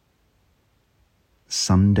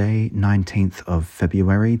Sunday, 19th of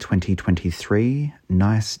February 2023.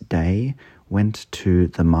 Nice day. Went to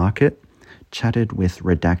the market, chatted with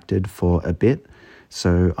Redacted for a bit,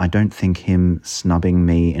 so I don't think him snubbing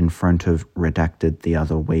me in front of Redacted the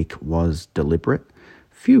other week was deliberate.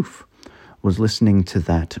 Phew. Was listening to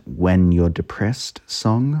that When You're Depressed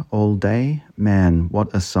song all day. Man, what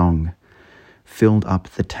a song. Filled up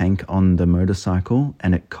the tank on the motorcycle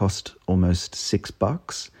and it cost almost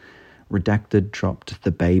 $6. Redacted dropped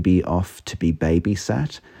the baby off to be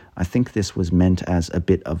babysat. I think this was meant as a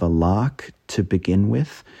bit of a lark to begin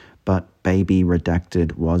with, but baby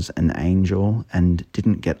Redacted was an angel and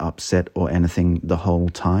didn't get upset or anything the whole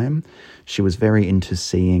time. She was very into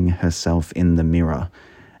seeing herself in the mirror,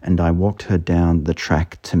 and I walked her down the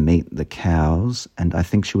track to meet the cows, and I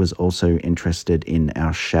think she was also interested in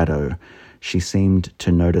our shadow. She seemed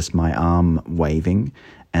to notice my arm waving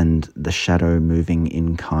and the shadow moving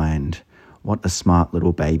in kind. What a smart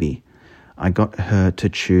little baby. I got her to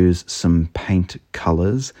choose some paint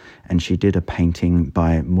colours, and she did a painting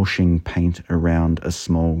by mushing paint around a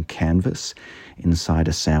small canvas inside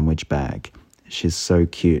a sandwich bag. She's so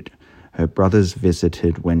cute. Her brothers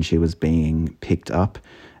visited when she was being picked up,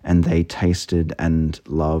 and they tasted and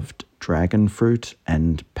loved dragon fruit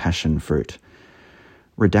and passion fruit.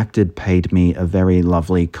 Redacted paid me a very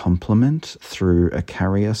lovely compliment through a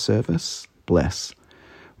carrier service. Bless.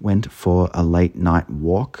 Went for a late night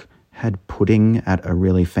walk, had pudding at a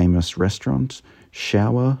really famous restaurant,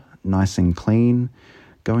 shower, nice and clean,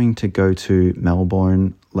 going to go to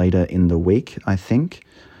Melbourne later in the week, I think.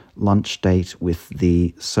 Lunch date with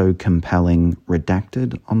the so compelling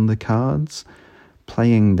Redacted on the cards.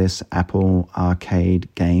 Playing this Apple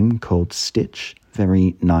arcade game called Stitch.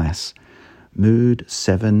 Very nice. Mood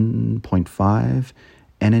 7.5,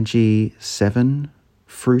 energy 7,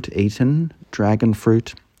 fruit eaten, dragon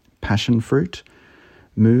fruit, passion fruit.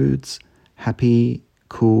 Moods happy,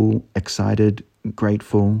 cool, excited,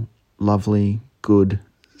 grateful, lovely, good,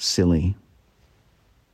 silly.